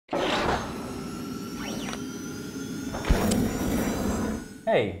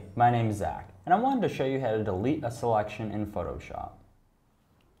Hey, my name is Zach, and I wanted to show you how to delete a selection in Photoshop.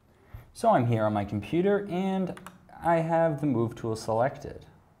 So I'm here on my computer and I have the Move tool selected.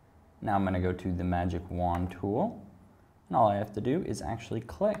 Now I'm going to go to the Magic Wand tool, and all I have to do is actually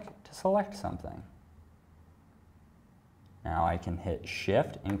click to select something. Now I can hit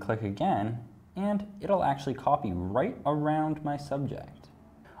Shift and click again, and it'll actually copy right around my subject.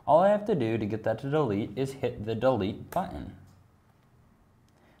 All I have to do to get that to delete is hit the Delete button.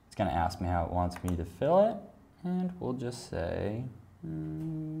 It's going to ask me how it wants me to fill it, and we'll just say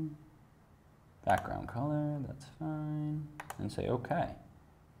background color, that's fine, and say OK.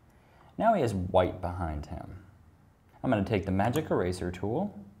 Now he has white behind him. I'm going to take the Magic Eraser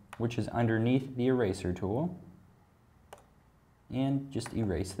tool, which is underneath the Eraser tool, and just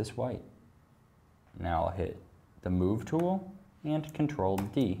erase this white. Now I'll hit the Move tool and Control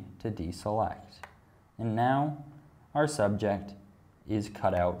D to deselect. And now our subject is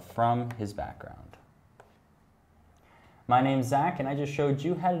cut out from his background. My name's Zach, and I just showed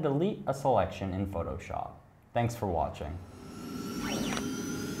you how to delete a selection in Photoshop. Thanks for watching.